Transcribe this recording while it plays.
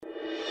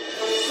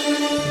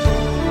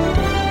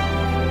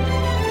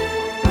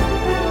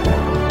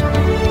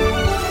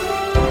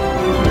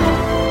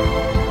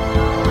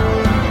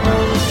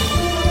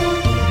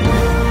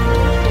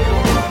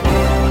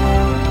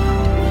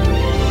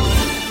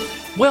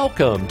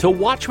Welcome to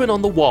Watchmen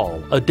on the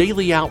Wall, a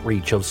daily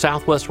outreach of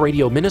Southwest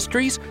Radio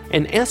Ministries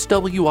and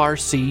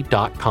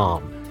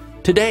SWRC.com.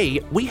 Today,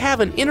 we have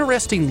an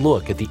interesting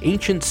look at the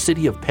ancient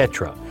city of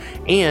Petra,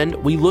 and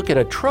we look at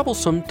a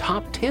troublesome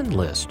top 10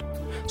 list.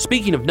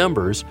 Speaking of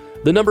numbers,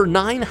 the number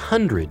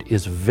 900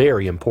 is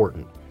very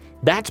important.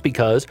 That's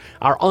because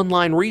our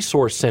online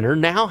resource center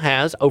now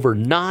has over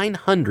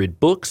 900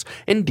 books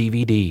and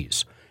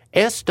DVDs.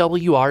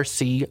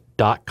 SWRC.com.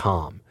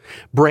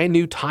 Brand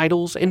new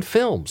titles and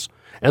films,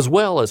 as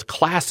well as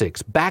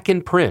classics back in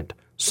print,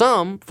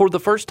 some for the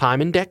first time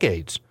in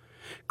decades.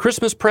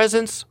 Christmas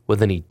presents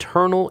with an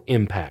eternal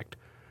impact.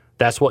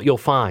 That's what you'll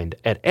find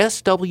at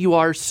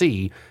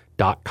SWRC.com.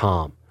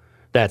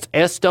 That's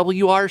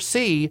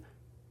SWRC.com.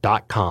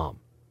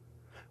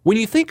 When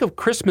you think of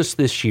Christmas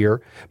this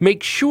year,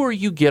 make sure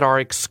you get our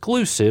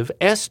exclusive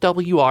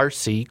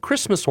SWRC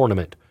Christmas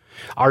ornament.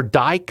 Our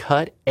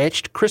die-cut,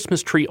 etched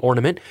Christmas tree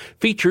ornament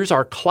features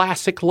our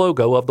classic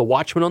logo of the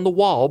Watchman on the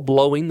Wall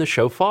blowing the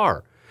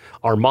shofar.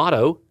 Our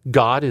motto,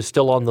 God is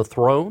still on the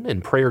throne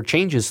and prayer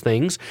changes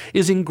things,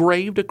 is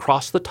engraved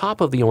across the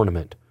top of the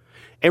ornament.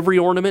 Every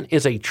ornament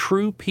is a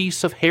true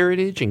piece of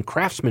heritage and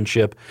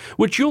craftsmanship,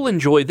 which you'll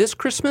enjoy this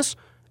Christmas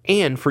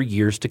and for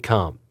years to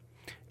come.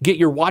 Get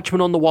your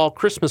Watchman on the Wall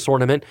Christmas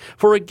ornament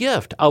for a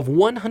gift of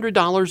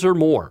 $100 or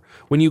more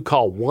when you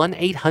call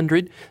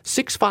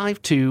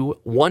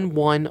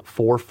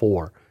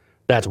 1-800-652-1144.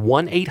 That's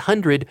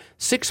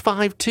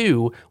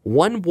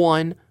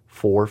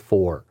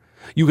 1-800-652-1144.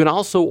 You can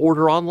also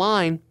order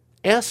online,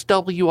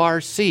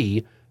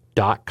 swrc.com.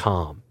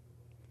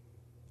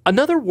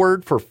 Another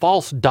word for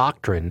false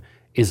doctrine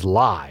is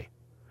lie.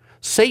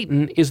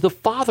 Satan is the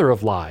father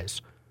of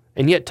lies,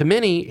 and yet to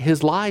many,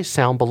 his lies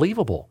sound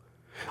believable.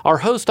 Our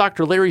host,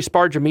 Dr. Larry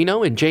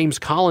Spargimino and James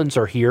Collins,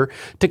 are here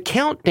to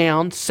count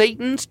down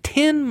Satan's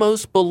 10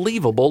 most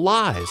believable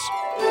lies.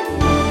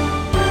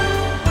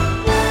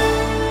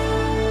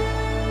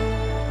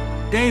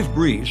 Dave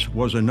Breese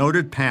was a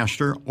noted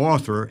pastor,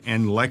 author,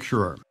 and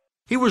lecturer.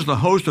 He was the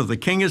host of The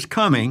King is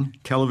Coming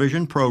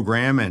television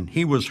program, and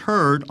he was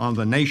heard on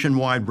the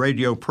nationwide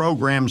radio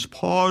programs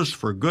Pause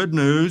for Good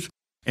News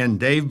and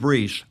Dave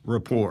Breese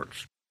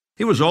Reports.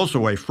 He was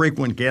also a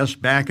frequent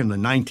guest back in the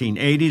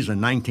 1980s and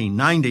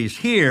 1990s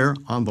here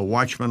on the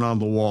Watchman on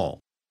the Wall.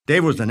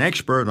 Dave was an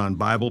expert on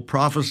Bible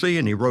prophecy,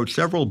 and he wrote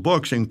several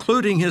books,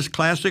 including his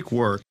classic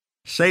work,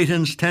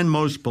 Satan's 10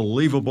 Most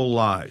Believable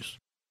Lies.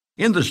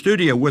 In the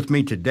studio with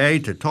me today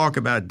to talk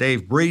about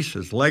Dave Breese,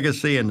 his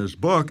legacy, and his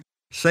book,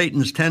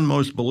 Satan's 10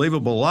 Most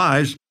Believable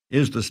Lies,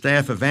 is the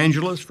staff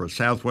evangelist for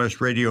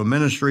Southwest Radio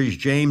Ministries,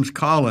 James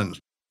Collins.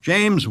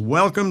 James,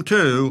 welcome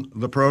to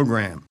the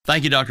program.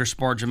 Thank you, Dr.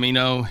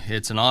 Spargimino.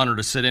 It's an honor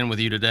to sit in with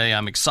you today.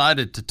 I'm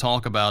excited to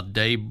talk about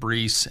Dave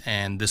Breese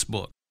and this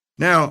book.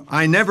 Now,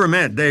 I never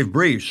met Dave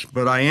Breese,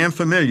 but I am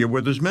familiar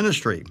with his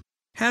ministry.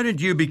 How did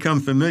you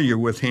become familiar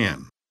with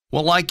him?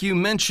 Well, like you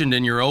mentioned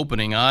in your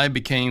opening, I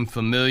became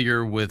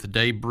familiar with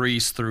Dave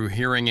Breese through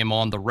hearing him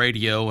on the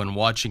radio and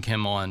watching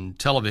him on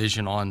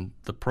television on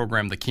the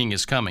program The King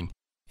is Coming.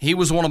 He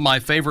was one of my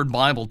favorite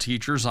Bible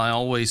teachers. I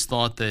always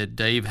thought that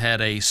Dave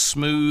had a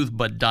smooth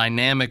but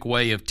dynamic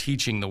way of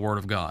teaching the Word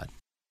of God.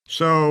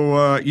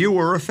 So you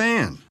were a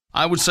fan?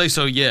 I would say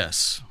so,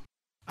 yes.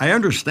 I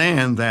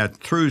understand that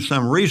through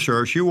some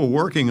research you were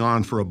working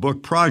on for a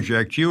book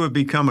project, you have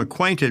become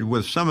acquainted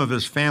with some of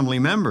his family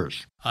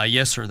members.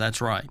 Yes, sir,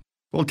 that's right.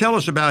 Well, tell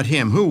us about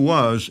him. Who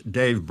was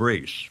Dave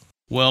Breese?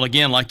 Well,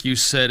 again, like you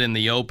said in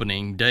the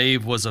opening,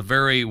 Dave was a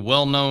very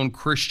well-known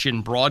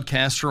Christian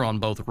broadcaster on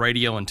both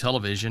radio and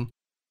television.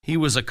 He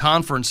was a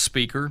conference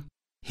speaker.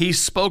 He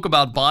spoke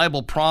about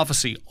Bible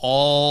prophecy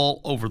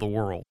all over the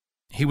world.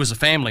 He was a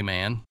family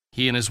man.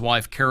 He and his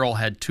wife Carol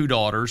had 2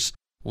 daughters,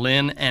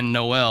 Lynn and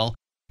Noelle,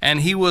 and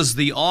he was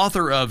the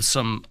author of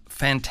some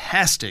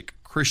fantastic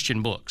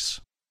Christian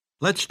books.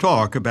 Let's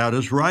talk about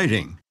his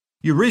writing.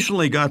 You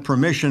recently got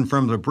permission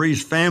from the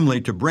Breese family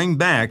to bring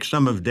back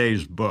some of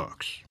Dave's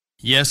books.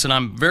 Yes, and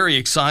I'm very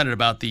excited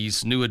about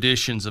these new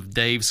editions of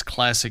Dave's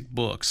classic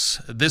books.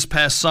 This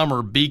past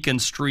summer, Beacon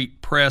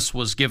Street Press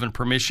was given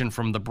permission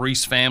from the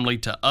Breese family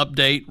to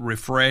update,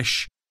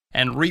 refresh,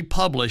 and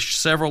republish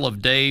several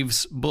of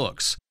Dave's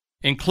books,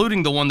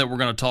 including the one that we're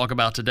going to talk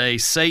about today,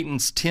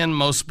 Satan's 10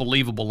 Most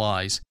Believable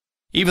Lies.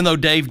 Even though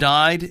Dave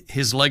died,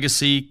 his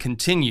legacy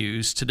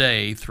continues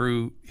today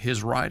through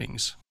his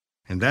writings.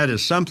 And that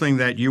is something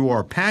that you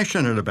are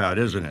passionate about,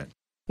 isn't it?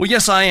 Well,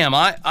 yes, I am.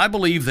 I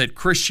believe that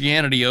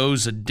Christianity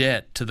owes a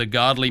debt to the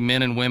godly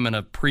men and women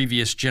of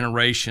previous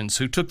generations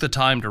who took the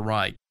time to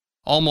write.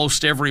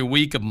 Almost every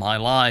week of my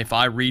life,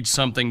 I read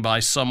something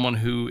by someone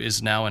who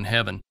is now in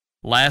heaven.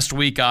 Last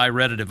week, I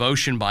read a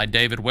devotion by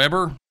David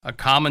Weber, a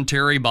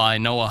commentary by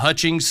Noah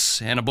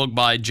Hutchings, and a book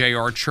by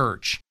J.R.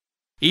 Church.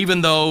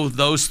 Even though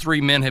those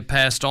 3 men have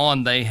passed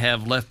on, they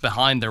have left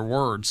behind their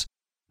words.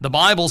 The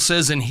Bible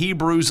says in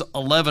Hebrews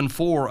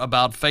 11:4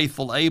 about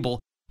faithful Abel,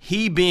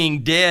 "He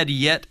being dead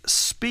yet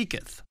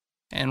speaketh."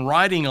 And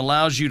writing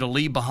allows you to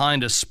leave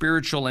behind a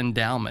spiritual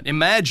endowment.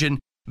 Imagine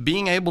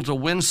being able to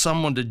win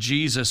someone to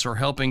Jesus or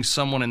helping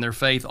someone in their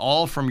faith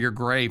all from your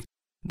grave,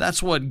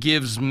 that's what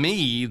gives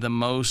me the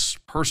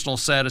most personal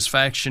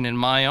satisfaction in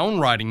my own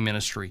writing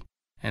ministry.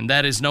 And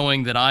that is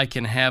knowing that I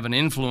can have an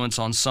influence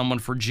on someone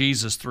for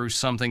Jesus through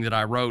something that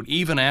I wrote,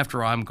 even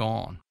after I'm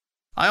gone.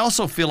 I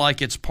also feel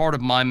like it's part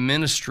of my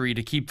ministry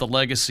to keep the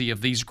legacy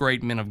of these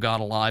great men of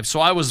God alive, so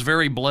I was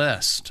very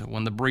blessed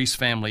when the Brees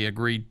family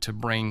agreed to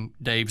bring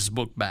Dave's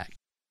book back.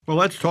 Well,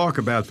 let's talk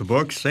about the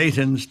book,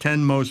 Satan's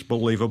 10 Most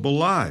Believable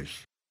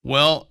Lies.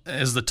 Well,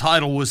 as the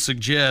title would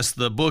suggest,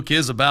 the book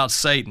is about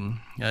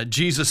Satan.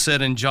 Jesus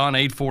said in John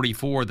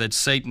 8:44 that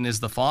Satan is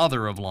the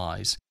father of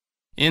lies.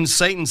 In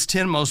Satan's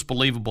 10 Most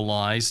Believable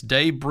Lies,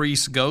 Dave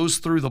Brees goes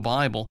through the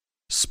Bible,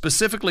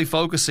 specifically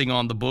focusing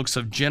on the books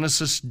of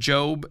Genesis,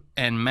 Job,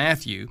 and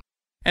Matthew,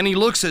 and he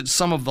looks at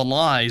some of the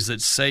lies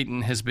that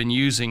Satan has been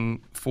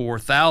using for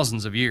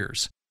thousands of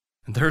years.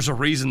 And there's a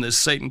reason that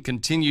Satan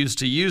continues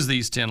to use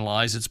these 10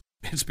 lies.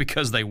 It's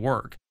because they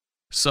work.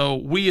 So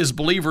we as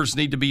believers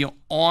need to be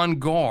on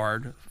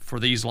guard for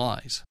these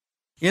lies.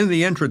 In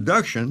the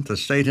introduction to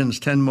Satan's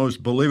 10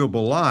 Most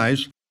Believable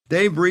Lies,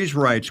 Dave Brees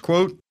writes,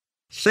 quote,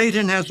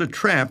 Satan has a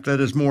trap that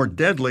is more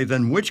deadly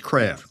than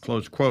witchcraft,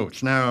 close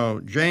quotes. Now,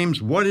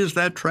 James, what is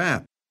that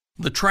trap?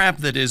 The trap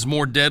that is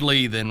more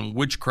deadly than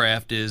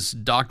witchcraft is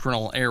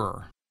doctrinal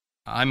error.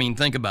 I mean,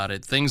 think about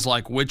it. Things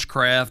like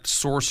witchcraft,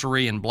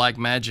 sorcery, and black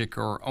magic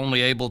are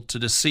only able to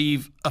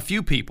deceive a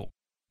few people.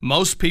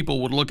 Most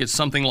people would look at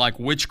something like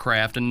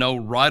witchcraft and know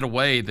right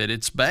away that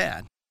it's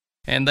bad,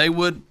 and they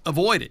would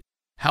avoid it.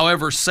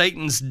 However,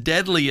 Satan's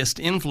deadliest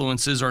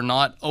influences are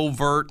not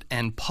overt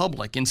and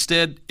public.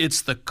 Instead,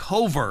 it's the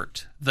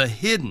covert, the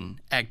hidden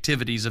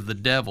activities of the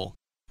devil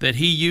that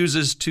he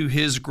uses to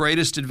his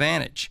greatest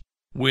advantage.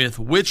 With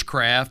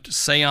witchcraft,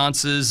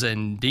 seances,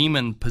 and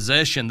demon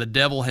possession, the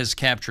devil has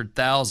captured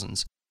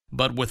thousands.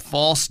 But with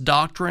false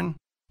doctrine,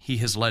 he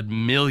has led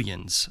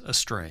millions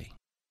astray.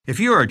 If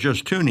you are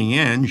just tuning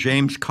in,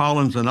 James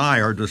Collins and I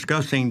are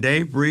discussing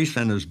Dave Brees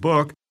and his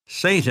book,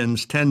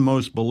 Satan's 10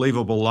 Most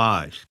Believable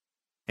Lies.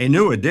 A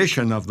new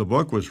edition of the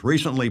book was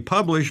recently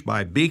published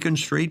by Beacon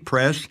Street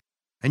Press,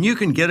 and you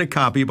can get a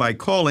copy by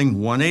calling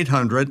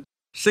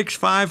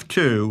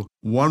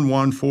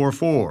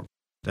 1-800-652-1144.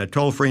 That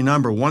toll-free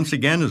number, once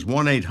again, is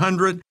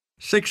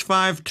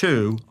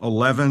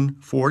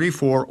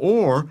 1-800-652-1144,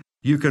 or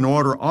you can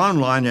order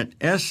online at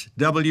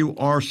swrc.com.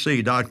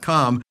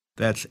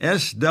 That's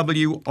swrc.com.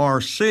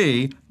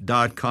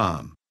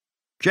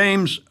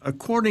 James,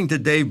 according to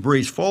Dave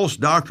Brees, false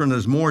doctrine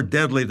is more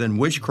deadly than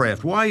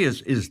witchcraft. Why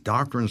is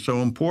doctrine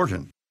so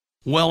important?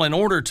 Well, in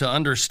order to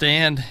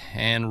understand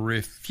and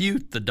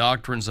refute the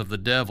doctrines of the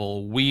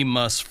devil, we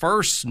must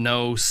first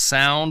know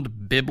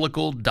sound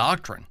biblical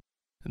doctrine.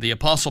 The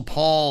Apostle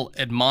Paul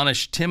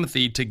admonished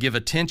Timothy to give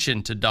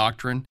attention to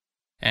doctrine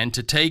and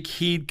to take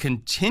heed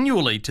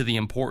continually to the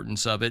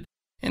importance of it,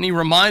 and he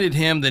reminded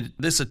him that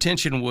this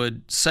attention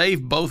would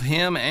save both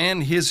him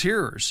and his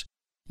hearers.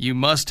 You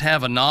must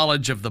have a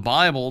knowledge of the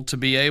Bible to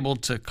be able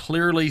to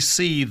clearly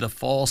see the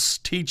false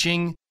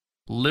teaching,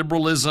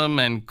 liberalism,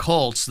 and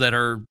cults that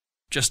are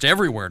just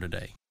everywhere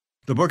today.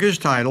 The book is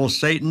titled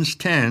Satan's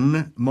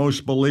 10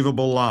 Most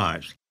Believable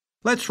Lies.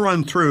 Let's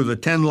run through the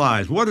 10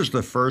 lies. What is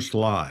the first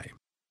lie?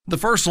 The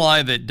first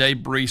lie that Dave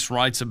Brees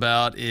writes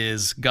about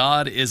is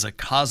God is a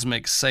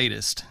cosmic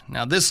sadist.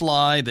 Now, this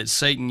lie that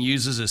Satan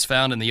uses is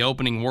found in the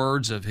opening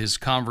words of his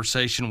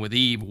conversation with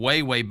Eve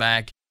way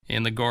back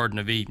in the Garden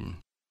of Eden.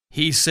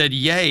 He said,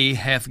 Yea,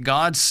 hath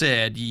God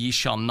said, ye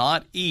shall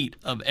not eat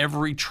of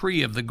every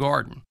tree of the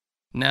garden.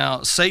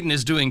 Now, Satan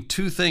is doing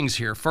two things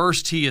here.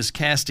 First, he is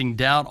casting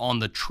doubt on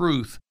the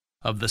truth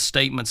of the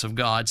statements of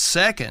God.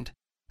 Second,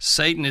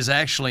 Satan is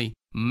actually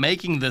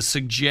making the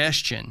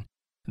suggestion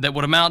that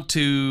would amount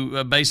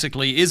to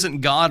basically,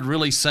 isn't God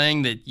really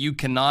saying that you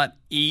cannot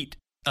eat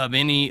of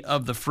any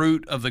of the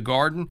fruit of the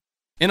garden?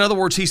 In other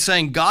words, he's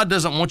saying God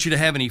doesn't want you to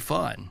have any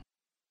fun.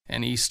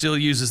 And he still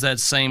uses that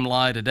same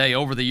lie today.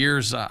 Over the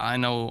years, I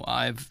know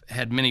I've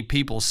had many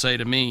people say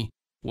to me,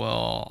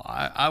 well,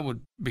 I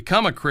would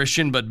become a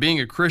Christian, but being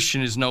a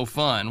Christian is no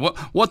fun.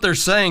 What they're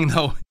saying,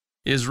 though,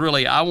 is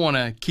really, I want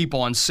to keep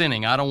on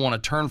sinning. I don't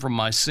want to turn from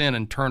my sin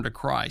and turn to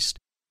Christ.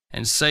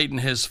 And Satan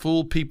has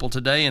fooled people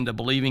today into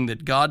believing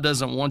that God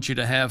doesn't want you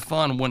to have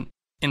fun, when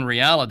in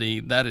reality,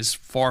 that is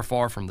far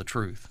from the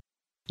truth.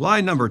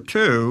 Lie number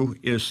 2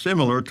 is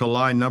similar to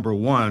lie number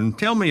 1.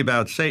 Tell me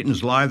about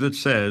Satan's lie that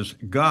says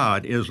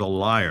God is a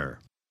liar.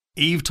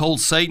 Eve told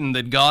Satan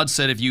that God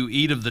said if you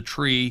eat of the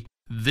tree,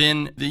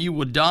 then you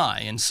would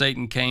die. And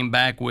Satan came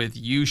back with,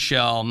 you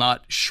shall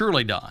not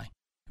surely die.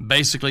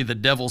 Basically, the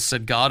devil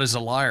said God is a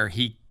liar.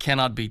 He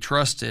cannot be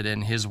trusted,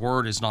 and his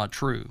word is not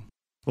true.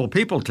 Well,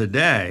 people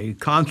today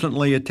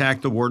constantly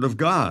attack the Word of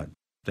God.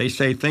 They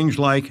say things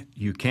like,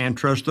 you can't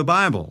trust the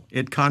Bible.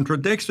 It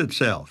contradicts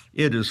itself.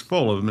 It is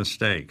full of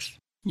mistakes.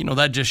 You know,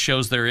 that just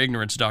shows their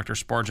ignorance, Dr.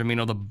 Spargem. You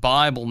know, the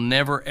Bible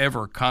never,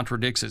 ever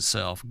contradicts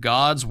itself.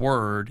 God's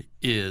Word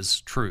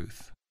is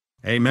truth.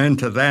 Amen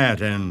to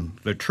that. And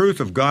the truth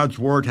of God's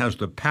Word has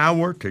the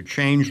power to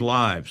change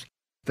lives.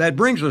 That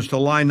brings us to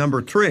lie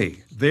number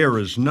 3. There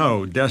is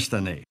no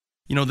destiny.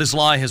 You know, this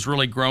lie has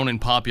really grown in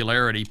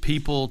popularity.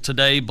 People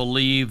today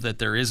believe that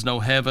there is no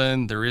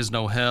heaven, there is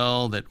no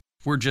hell, that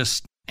we're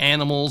just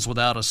animals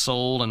without a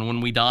soul, and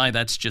when we die,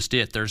 that's just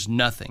it. There's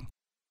nothing.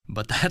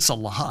 But that's a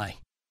lie.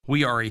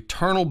 We are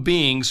eternal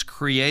beings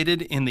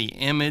created in the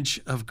image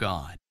of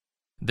God.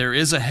 There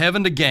is a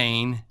heaven to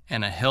gain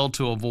and a hell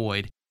to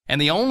avoid, and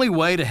the only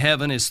way to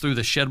heaven is through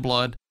the shed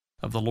blood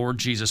of the Lord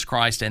Jesus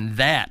Christ, and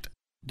that,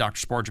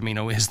 Dr.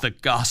 Spargimino, is the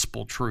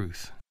gospel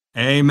truth.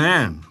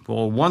 Amen.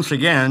 Well, once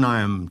again,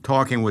 I am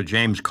talking with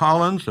James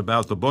Collins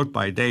about the book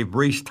by Dave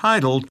Breese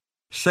titled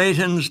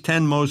Satan's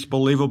 10 Most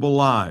Believable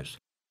Lies.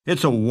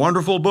 It's a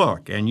wonderful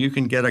book, and you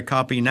can get a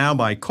copy now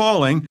by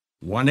calling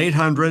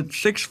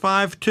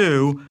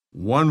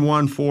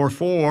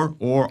 1-800-652-1144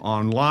 or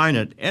online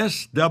at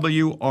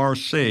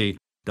swrc.com.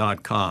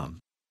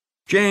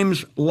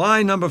 James,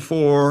 lie number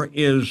 4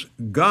 is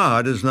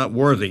God is not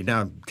worthy.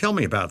 Now, tell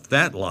me about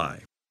that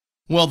lie.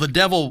 Well, the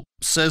devil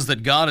says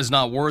that God is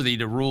not worthy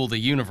to rule the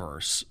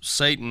universe.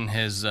 Satan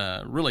has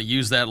really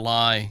used that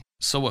lie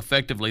so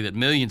effectively that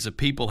millions of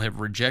people have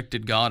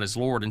rejected God as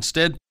Lord.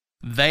 Instead,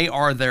 they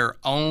are their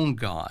own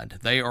God.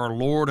 They are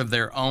Lord of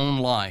their own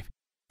life.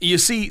 You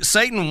see,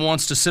 Satan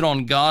wants to sit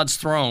on God's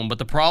throne, but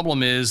the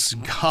problem is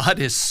God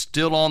is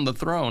still on the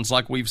throne. It's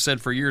like we've said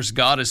for years,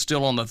 God is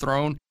still on the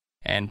throne,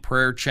 and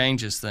prayer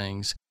changes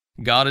things.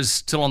 God is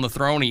still on the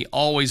throne. He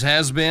always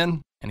has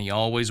been, and He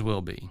always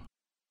will be.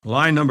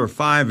 Lie number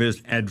 5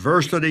 is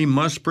adversity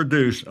must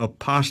produce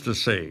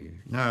apostasy.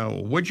 Now,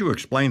 would you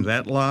explain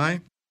that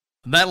lie?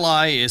 That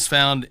lie is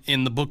found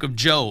in the book of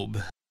Job.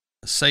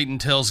 Satan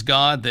tells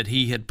God that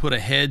he had put a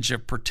hedge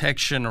of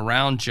protection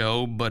around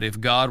Job, but if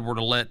God were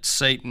to let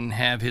Satan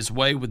have his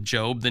way with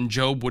Job, then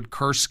Job would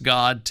curse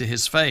God to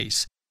his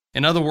face.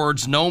 In other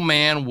words, no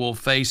man will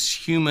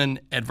face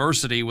human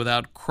adversity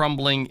without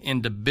crumbling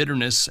into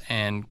bitterness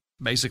and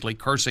basically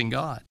cursing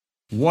God.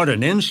 What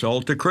an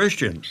insult to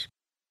Christians.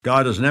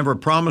 God has never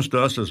promised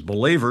us as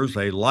believers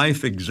a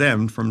life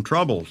exempt from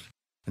troubles.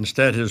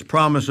 Instead, His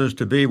promise is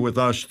to be with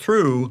us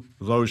through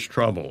those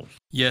troubles.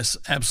 Yes,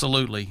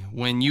 absolutely.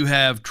 When you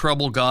have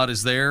trouble, God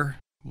is there.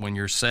 When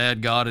you're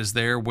sad, God is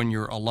there. When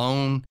you're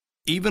alone,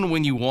 even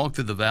when you walk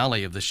through the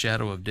valley of the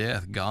shadow of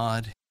death,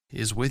 God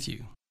is with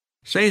you.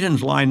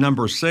 Satan's lie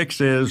number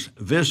 6 is,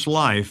 this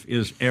life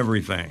is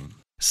everything.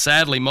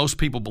 Sadly, most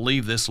people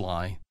believe this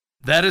lie.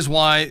 That is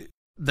why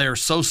they're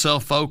so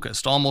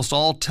self-focused. Almost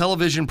all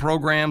television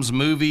programs,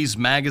 movies,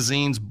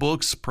 magazines,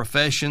 books,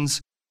 professions,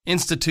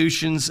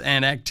 institutions,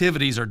 and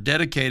activities are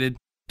dedicated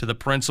to the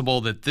principle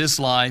that this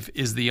life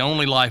is the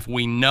only life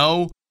we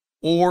know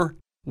or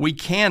we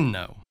can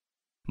know.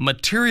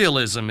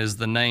 Materialism is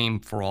the name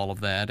for all of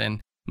that, and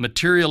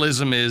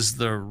materialism is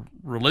the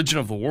religion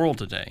of the world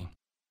today.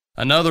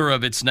 Another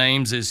of its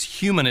names is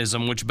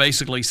humanism, which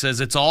basically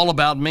says it's all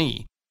about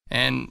me,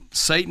 and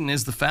Satan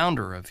is the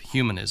founder of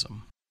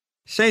humanism.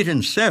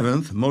 Satan's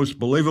 7th most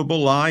believable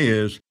lie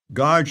is,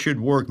 God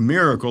should work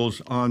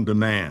miracles on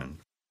demand.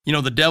 You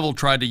know, the devil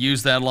tried to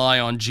use that lie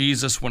on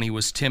Jesus when he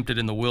was tempted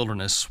in the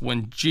wilderness.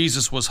 When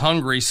Jesus was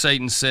hungry,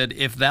 Satan said,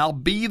 if thou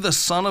be the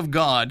Son of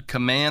God,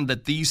 command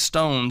that these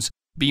stones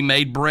be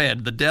made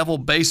bread. The devil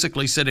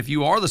basically said, if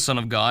you are the Son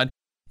of God,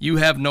 you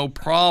have no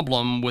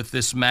problem with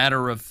this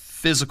matter of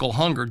physical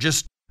hunger.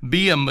 Just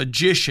be a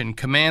magician.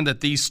 Command that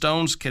these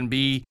stones can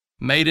be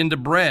made into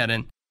bread.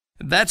 And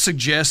that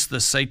suggests the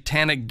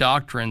satanic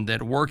doctrine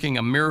that working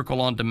a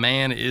miracle on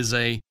demand is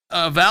a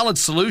valid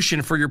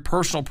solution for your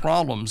personal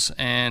problems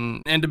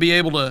and to be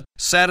able to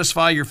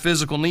satisfy your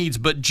physical needs.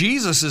 But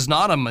Jesus is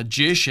not a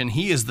magician.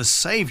 He is the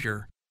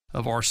Savior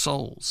of our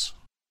souls.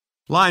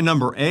 Lie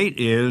number 8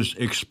 is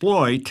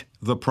exploit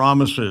the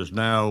promises.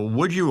 Now,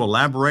 would you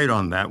elaborate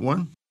on that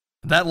one?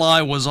 That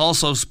lie was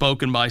also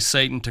spoken by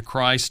Satan to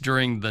Christ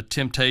during the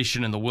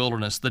temptation in the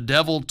wilderness. The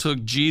devil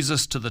took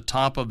Jesus to the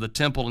top of the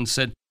temple and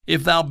said,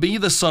 if thou be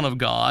the Son of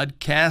God,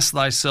 cast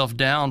thyself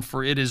down,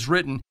 for it is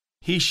written,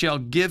 He shall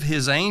give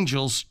His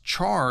angels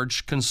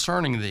charge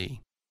concerning thee,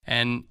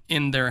 and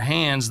in their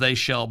hands they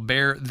shall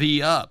bear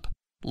thee up,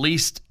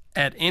 lest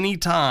at any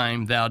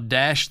time thou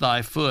dash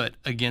thy foot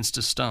against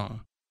a stone.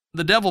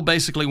 The devil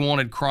basically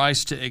wanted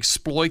Christ to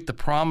exploit the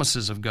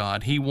promises of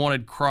God. He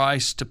wanted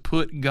Christ to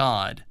put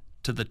God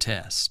to the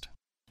test.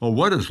 Well,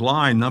 what is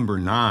lie number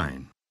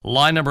 9?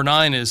 Lie number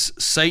 9 is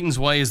Satan's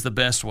way is the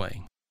best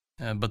way.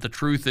 But the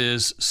truth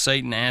is,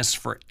 Satan asks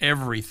for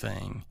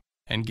everything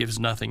and gives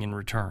nothing in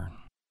return.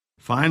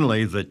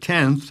 Finally, the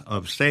 10th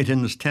of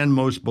Satan's 10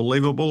 most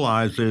believable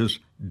lies is,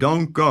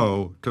 don't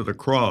go to the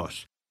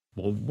cross.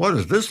 Well, what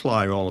is this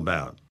lie all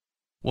about?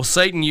 Well,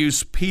 Satan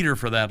used Peter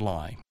for that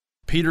lie.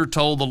 Peter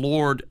told the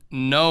Lord,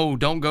 no,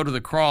 don't go to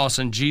the cross,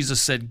 and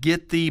Jesus said,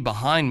 get thee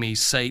behind me,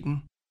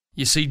 Satan.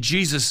 You see,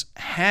 Jesus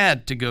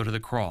had to go to the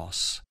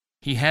cross.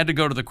 He had to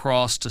go to the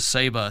cross to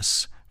save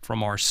us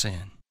from our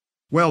sin.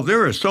 Well,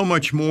 there is so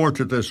much more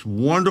to this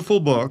wonderful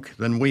book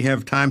than we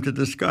have time to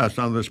discuss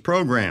on this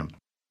program.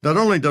 Not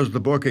only does the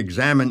book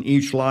examine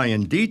each lie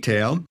in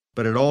detail,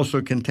 but it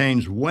also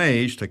contains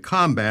ways to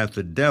combat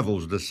the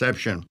devil's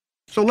deception.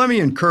 So let me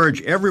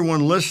encourage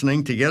everyone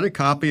listening to get a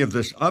copy of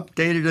this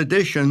updated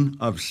edition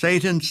of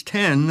Satan's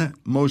 10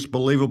 Most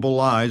Believable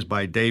Lies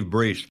by Dave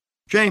Breese.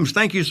 James,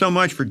 thank you so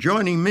much for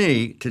joining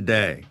me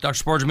today.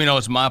 Dr. Spargimino,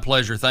 it's my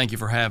pleasure. Thank you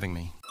for having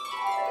me.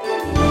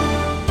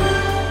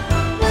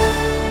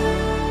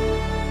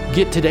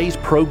 Get today's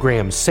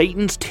program,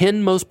 Satan's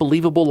 10 Most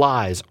Believable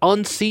Lies,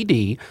 on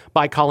CD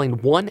by calling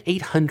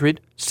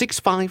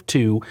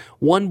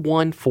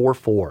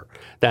 1-800-652-1144.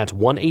 That's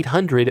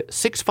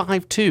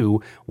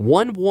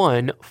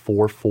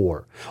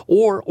 1-800-652-1144.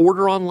 Or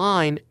order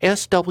online,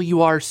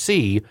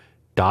 swrc.com.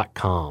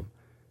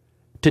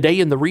 Today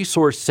in the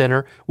Resource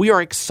Center, we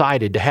are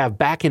excited to have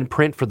back in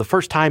print for the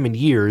first time in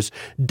years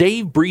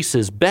Dave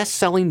Breese's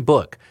best-selling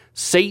book,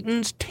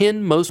 Satan's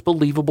 10 Most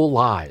Believable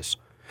Lies.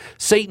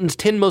 Satan's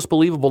 10 Most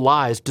Believable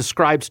Lies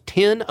describes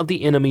 10 of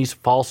the enemy's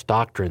false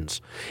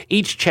doctrines.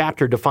 Each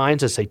chapter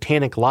defines a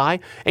satanic lie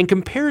and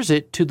compares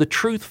it to the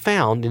truth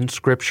found in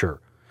Scripture.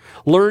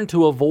 Learn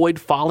to avoid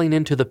falling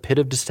into the pit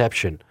of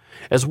deception,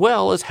 as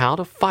well as how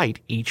to fight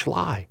each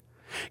lie.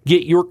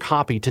 Get your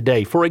copy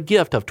today for a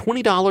gift of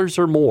 $20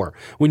 or more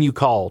when you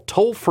call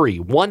toll-free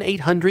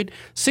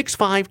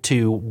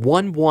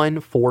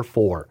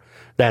 1-800-652-1144.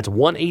 That's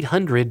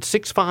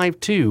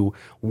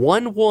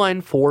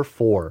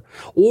 1-800-652-1144.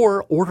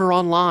 Or order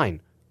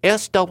online,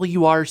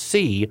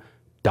 swrc.com.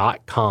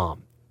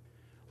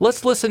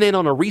 Let's listen in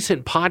on a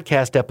recent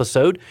podcast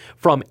episode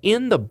from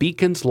In the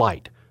Beacon's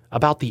Light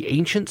about the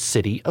ancient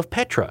city of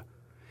Petra.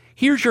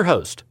 Here's your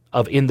host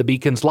of In the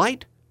Beacon's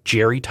Light,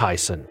 Jerry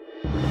Tyson.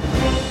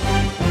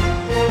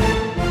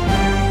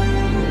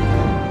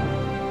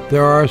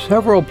 There are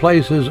several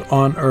places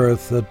on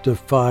Earth that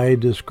defy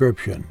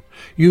description.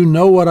 You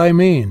know what I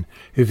mean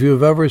if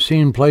you've ever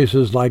seen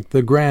places like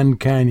the Grand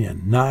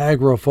Canyon,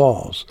 Niagara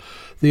Falls,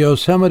 the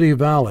Yosemite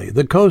Valley,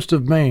 the coast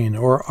of Maine,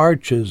 or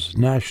Arches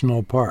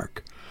National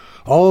Park.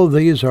 All of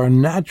these are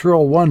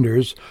natural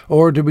wonders,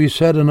 or to be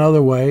said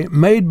another way,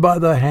 made by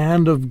the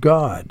hand of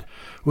God.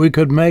 We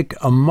could make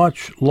a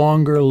much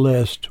longer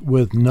list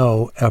with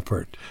no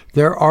effort.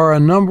 There are a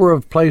number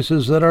of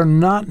places that are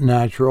not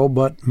natural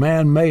but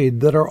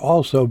man-made that are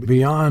also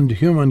beyond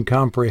human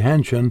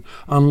comprehension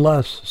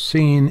unless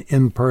seen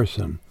in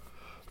person.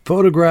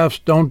 Photographs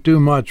don't do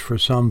much for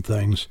some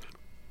things.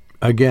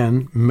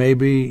 Again,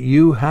 maybe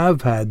you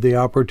have had the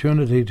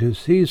opportunity to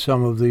see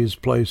some of these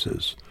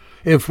places.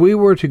 If we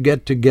were to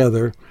get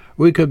together,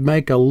 we could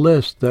make a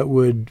list that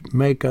would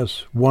make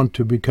us want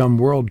to become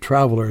world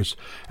travelers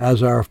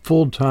as our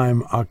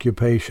full-time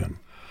occupation.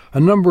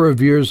 A number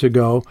of years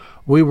ago,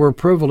 we were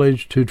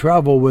privileged to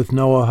travel with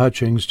Noah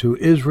Hutchings to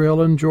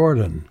Israel and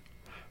Jordan.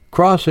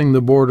 Crossing the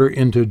border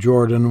into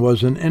Jordan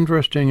was an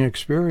interesting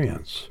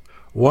experience.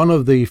 One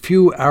of the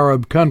few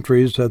Arab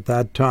countries at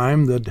that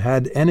time that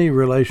had any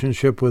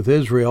relationship with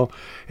Israel,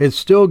 it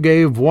still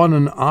gave one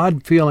an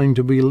odd feeling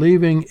to be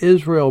leaving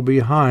Israel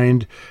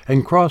behind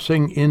and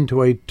crossing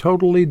into a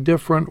totally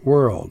different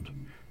world.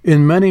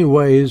 In many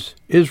ways,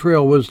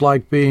 Israel was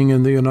like being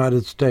in the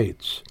United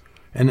States.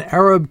 An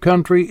Arab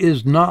country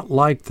is not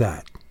like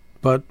that.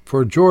 But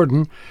for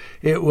Jordan,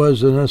 it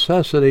was a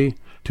necessity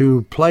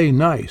to play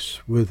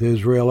nice with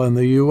Israel and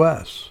the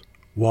U.S.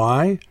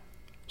 Why?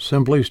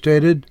 Simply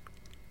stated,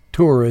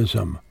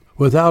 tourism.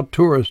 Without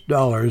tourist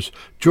dollars,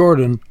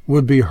 Jordan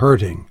would be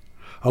hurting.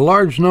 A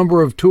large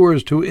number of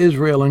tours to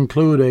Israel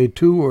include a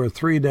 2 or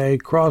 3 day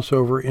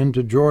crossover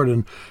into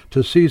Jordan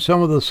to see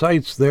some of the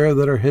sites there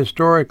that are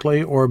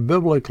historically or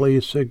biblically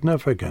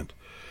significant.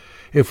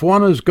 If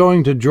one is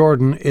going to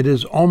Jordan, it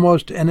is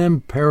almost an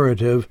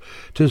imperative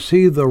to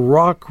see the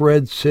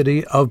rock-red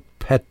city of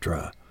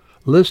Petra,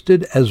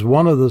 listed as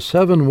one of the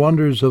 7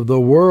 wonders of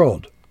the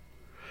world.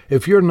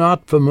 If you're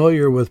not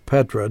familiar with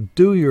Petra,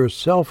 do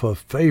yourself a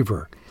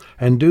favor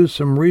and do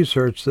some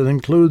research that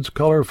includes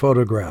color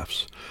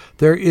photographs.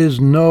 There is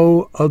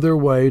no other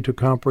way to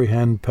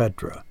comprehend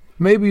Petra.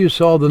 Maybe you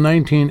saw the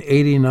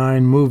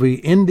 1989 movie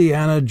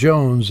Indiana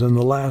Jones and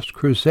the Last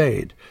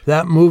Crusade.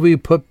 That movie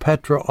put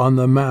Petra on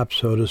the map,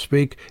 so to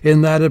speak,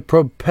 in that it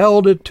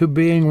propelled it to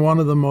being one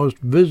of the most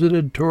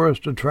visited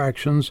tourist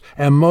attractions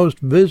and most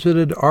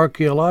visited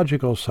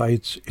archaeological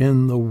sites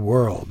in the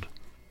world.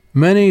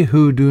 Many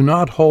who do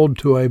not hold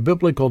to a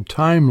biblical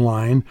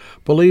timeline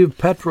believe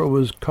Petra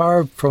was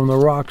carved from the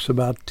rocks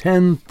about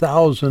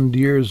 10,000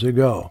 years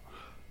ago.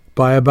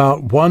 By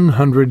about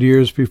 100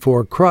 years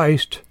before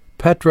Christ,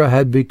 Petra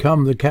had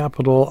become the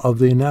capital of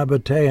the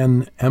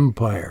Nabatean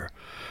Empire.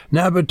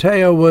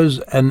 Nabatea was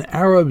an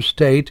Arab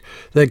state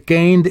that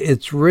gained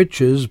its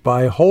riches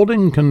by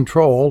holding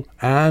control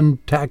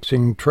and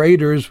taxing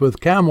traders with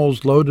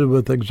camels loaded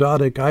with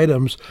exotic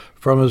items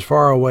from as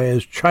far away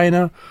as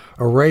China,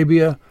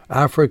 Arabia,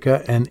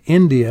 Africa, and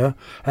India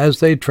as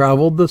they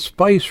traveled the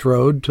spice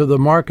road to the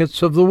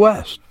markets of the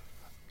West.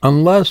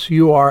 Unless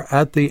you are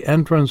at the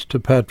entrance to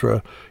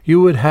Petra,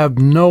 you would have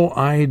no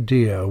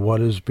idea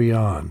what is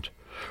beyond.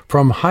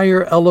 From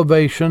higher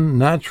elevation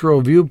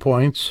natural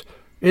viewpoints,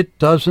 it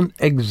doesn't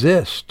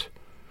exist.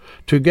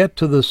 To get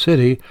to the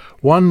city,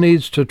 one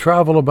needs to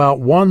travel about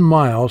 1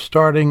 mile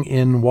starting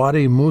in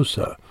Wadi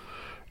Musa.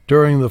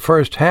 During the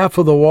first half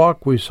of the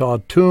walk, we saw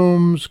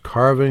tombs,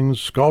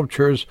 carvings,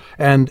 sculptures,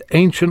 and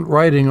ancient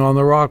writing on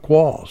the rock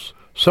walls.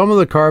 Some of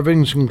the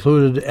carvings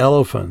included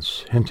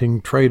elephants, hinting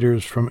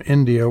traders from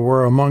India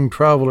were among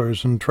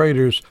travelers and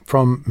traders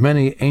from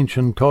many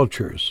ancient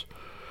cultures.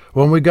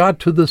 When we got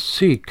to the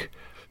Sikh,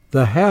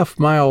 the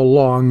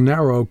half-mile-long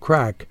narrow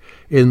crack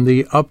in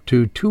the up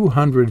to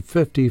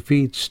 250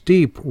 feet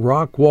steep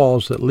rock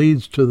walls that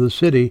leads to the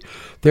city,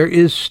 there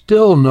is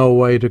still no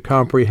way to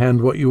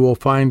comprehend what you will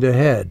find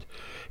ahead.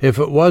 If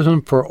it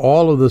wasn't for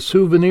all of the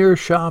souvenir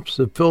shops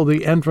that fill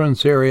the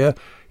entrance area,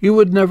 you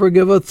would never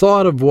give a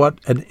thought of what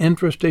an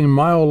interesting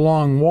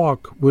mile-long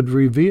walk would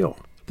reveal.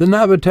 The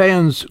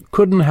Nabateans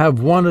couldn't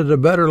have wanted a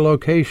better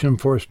location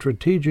for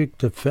strategic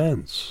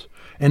defense.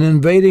 An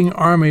invading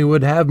army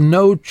would have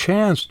no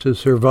chance to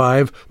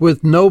survive,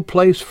 with no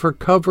place for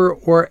cover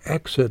or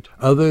exit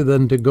other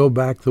than to go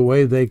back the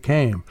way they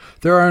came.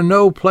 There are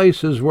no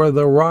places where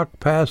the rock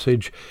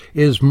passage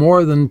is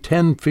more than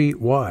 10 feet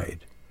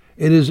wide.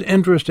 It is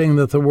interesting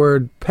that the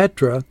word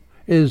Petra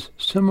is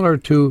similar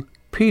to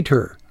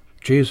Peter.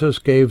 Jesus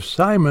gave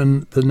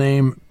Simon the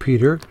name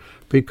Peter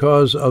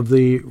because of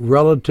the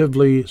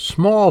relatively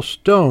small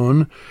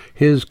stone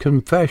his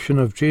confession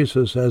of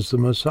Jesus as the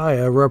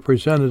Messiah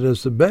represented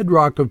as the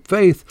bedrock of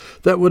faith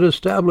that would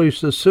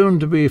establish the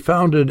soon-to-be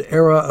founded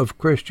era of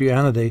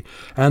Christianity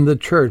and the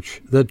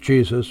church that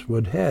Jesus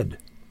would head.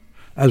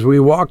 As we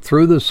walked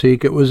through the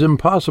Sikh, it was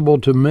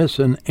impossible to miss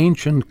an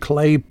ancient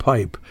clay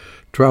pipe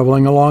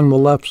traveling along the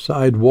left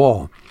side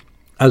wall.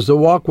 As the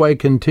walkway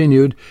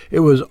continued,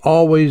 it was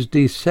always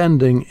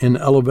descending in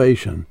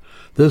elevation.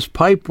 This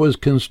pipe was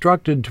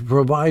constructed to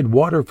provide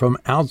water from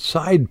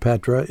outside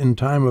Petra in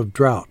time of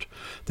drought.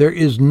 There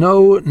is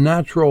no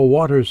natural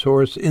water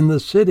source in the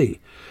city,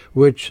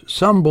 which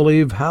some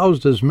believe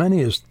housed as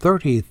many as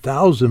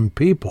 30,000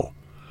 people.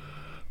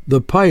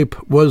 The pipe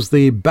was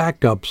the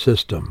backup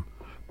system.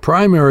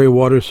 Primary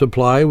water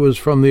supply was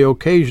from the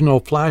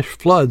occasional flash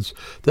floods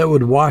that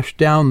would wash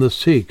down the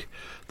Sikh.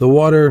 The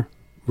water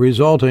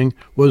resulting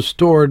was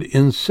stored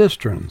in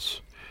cisterns.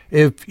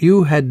 If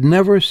you had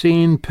never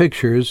seen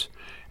pictures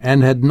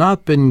and had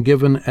not been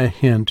given a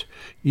hint,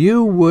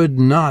 you would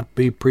not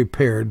be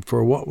prepared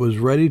for what was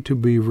ready to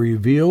be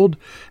revealed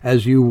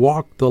as you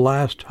walked the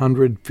last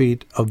 100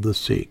 feet of the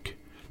Sikh.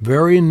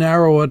 Very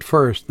narrow at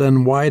first,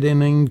 then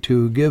widening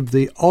to give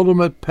the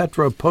ultimate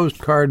Petra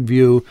postcard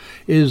view,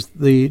 is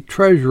the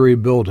Treasury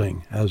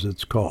Building, as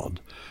it's called.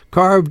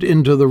 Carved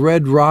into the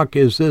red rock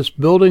is this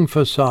building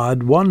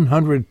facade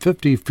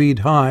 150 feet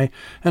high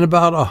and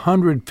about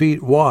 100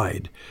 feet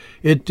wide.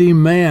 It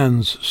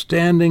demands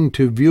standing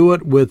to view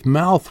it with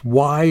mouth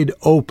wide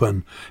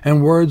open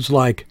and words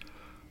like,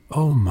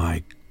 "Oh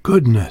my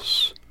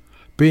goodness,"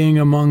 being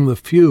among the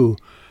few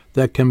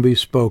that can be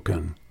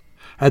spoken.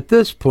 At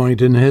this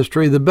point in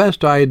history, the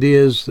best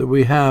ideas that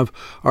we have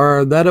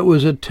are that it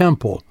was a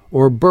temple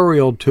or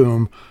burial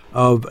tomb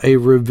of a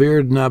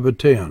revered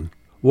Nabatean.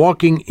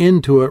 Walking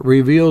into it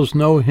reveals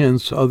no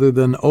hints other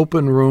than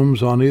open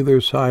rooms on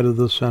either side of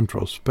the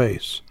central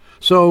space.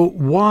 So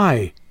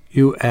why,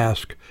 you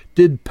ask,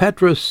 did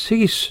Petra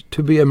cease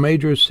to be a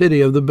major city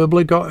of the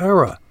biblical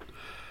era?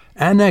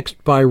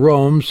 Annexed by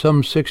Rome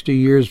some 60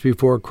 years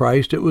before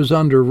Christ, it was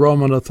under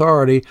Roman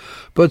authority,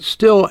 but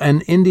still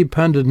an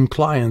independent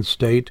client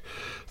state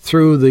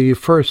through the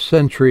 1st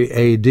century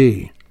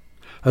A.D.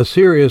 A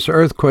serious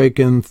earthquake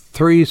in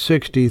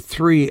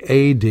 363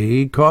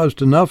 A.D.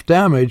 caused enough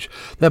damage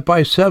that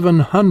by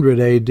 700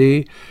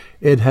 A.D.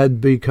 it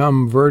had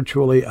become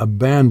virtually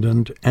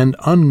abandoned and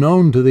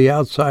unknown to the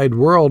outside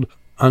world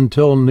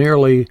until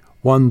nearly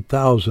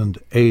 1000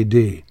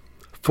 A.D.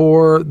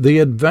 For the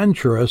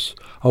adventurous,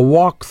 a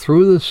walk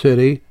through the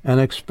city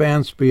and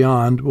expanse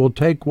beyond will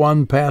take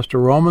one past a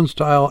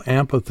Roman-style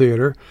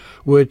amphitheater,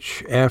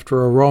 which,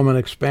 after a Roman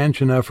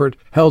expansion effort,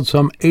 held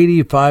some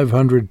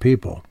 8,500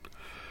 people.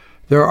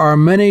 There are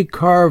many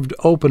carved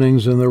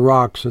openings in the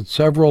rocks at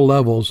several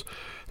levels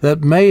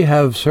that may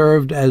have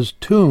served as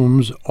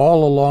tombs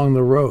all along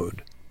the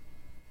road.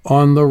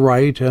 On the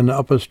right and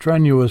up a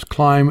strenuous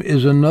climb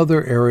is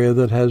another area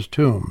that has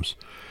tombs.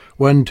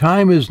 When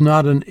time is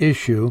not an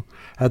issue,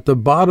 at the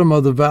bottom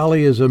of the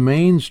valley is a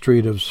main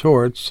street of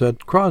sorts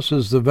that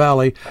crosses the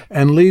valley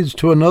and leads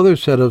to another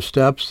set of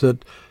steps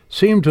that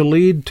seem to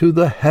lead to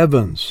the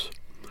heavens.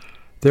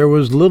 There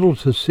was little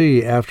to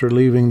see after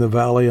leaving the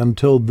valley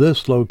until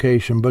this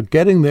location, but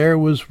getting there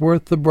was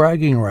worth the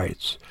bragging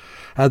rights.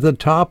 At the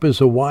top is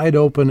a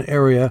wide-open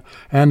area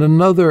and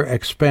another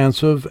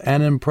expansive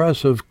and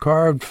impressive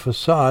carved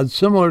facade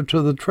similar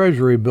to the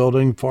Treasury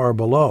Building far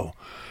below.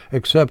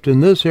 Except in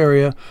this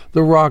area,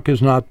 the rock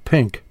is not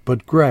pink,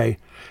 but gray,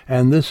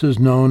 and this is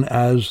known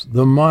as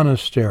the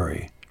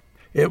monastery.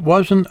 It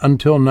wasn't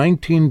until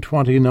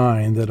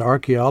 1929 that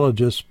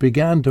archaeologists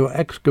began to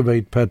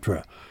excavate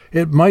Petra.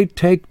 It might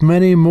take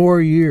many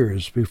more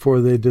years before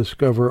they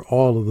discover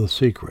all of the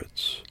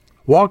secrets.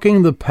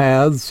 Walking the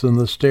paths and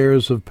the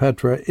stairs of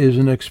Petra is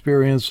an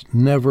experience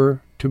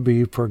never to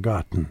be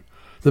forgotten.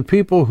 The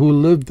people who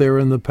lived there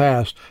in the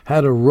past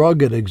had a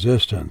rugged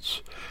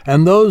existence,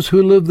 and those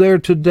who live there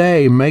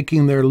today,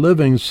 making their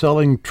living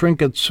selling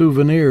trinket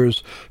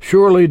souvenirs,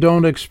 surely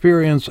don't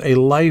experience a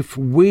life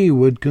we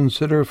would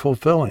consider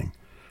fulfilling.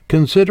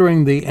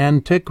 Considering the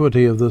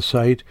antiquity of the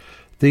site,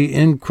 the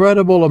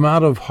incredible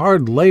amount of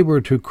hard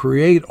labor to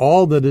create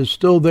all that is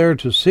still there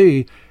to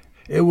see,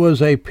 it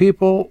was a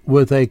people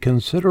with a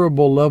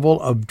considerable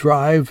level of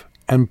drive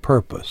and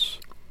purpose.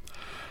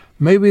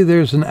 Maybe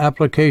there's an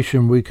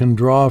application we can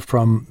draw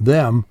from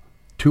them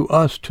to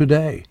us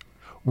today.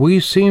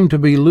 We seem to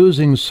be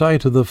losing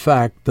sight of the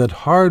fact that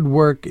hard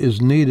work is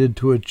needed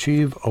to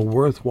achieve a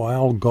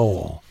worthwhile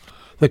goal.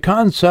 The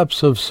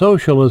concepts of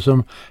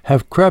socialism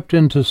have crept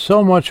into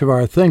so much of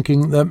our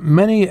thinking that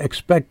many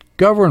expect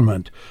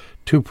government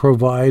to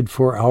provide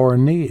for our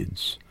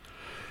needs.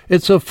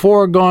 It's a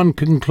foregone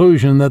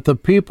conclusion that the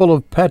people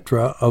of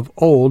Petra of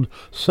old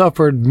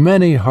suffered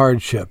many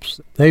hardships.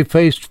 They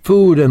faced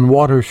food and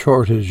water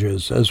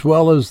shortages, as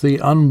well as the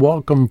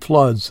unwelcome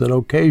floods that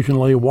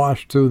occasionally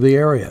washed through the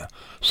area.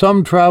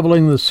 Some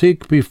traveling the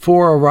Sikh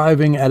before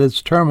arriving at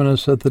its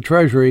terminus at the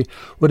treasury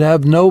would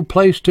have no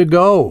place to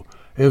go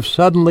if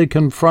suddenly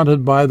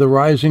confronted by the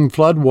rising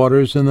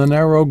floodwaters in the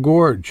narrow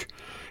gorge.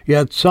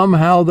 Yet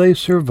somehow they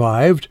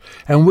survived,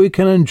 and we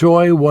can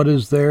enjoy what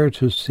is there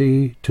to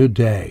see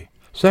today.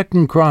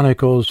 2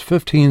 Chronicles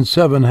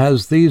 15:7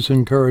 has these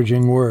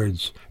encouraging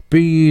words,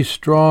 "Be ye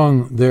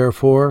strong,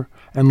 therefore,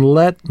 and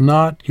let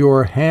not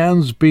your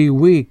hands be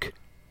weak,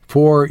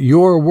 for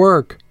your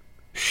work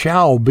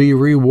shall be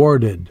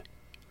rewarded."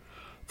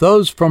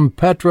 Those from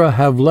Petra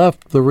have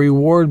left the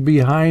reward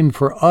behind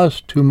for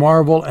us to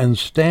marvel and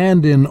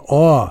stand in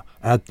awe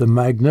at the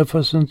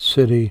magnificent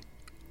city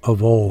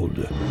of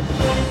old.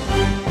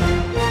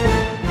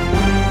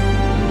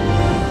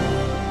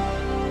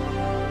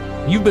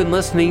 You've been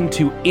listening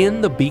to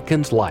In the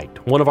Beacon's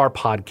Light, one of our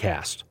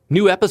podcasts.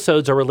 New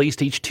episodes are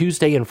released each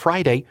Tuesday and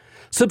Friday.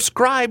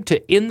 Subscribe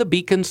to In the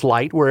Beacon's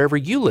Light wherever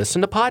you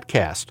listen to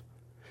podcasts.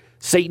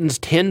 Satan's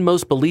 10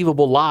 Most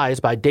Believable Lies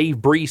by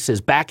Dave Breese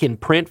is back in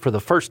print for the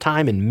first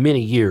time in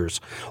many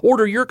years.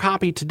 Order your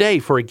copy today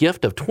for a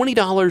gift of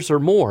 $20 or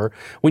more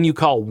when you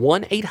call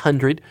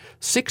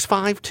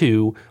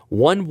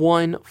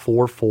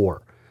 1-800-652-1144.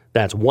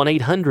 That's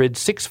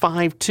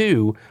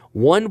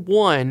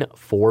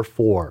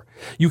 1-800-652-1144.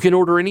 You can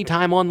order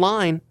anytime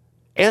online,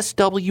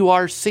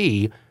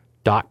 swrc.com.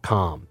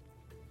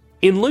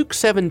 In Luke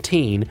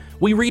 17,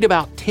 we read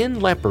about 10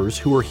 lepers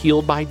who were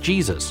healed by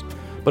Jesus,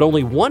 but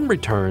only one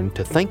returned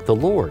to thank the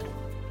Lord.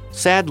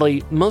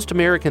 Sadly, most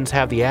Americans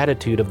have the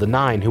attitude of the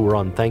 9 who were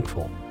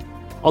unthankful.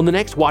 On the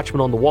next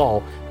Watchman on the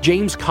Wall,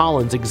 James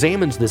Collins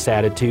examines this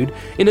attitude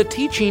in a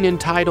teaching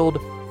entitled,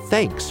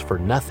 Thanks for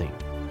Nothing.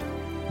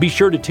 Be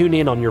sure to tune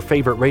in on your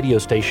favorite radio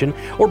station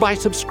or by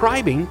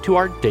subscribing to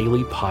our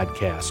daily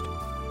podcast.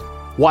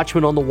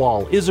 Watchman on the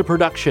Wall is a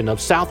production of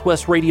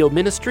Southwest Radio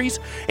Ministries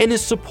and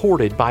is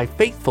supported by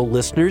faithful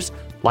listeners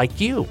like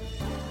you.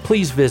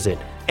 Please visit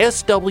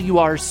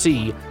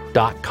swrc.com.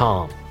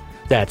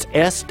 That's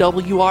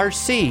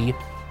swrc.com.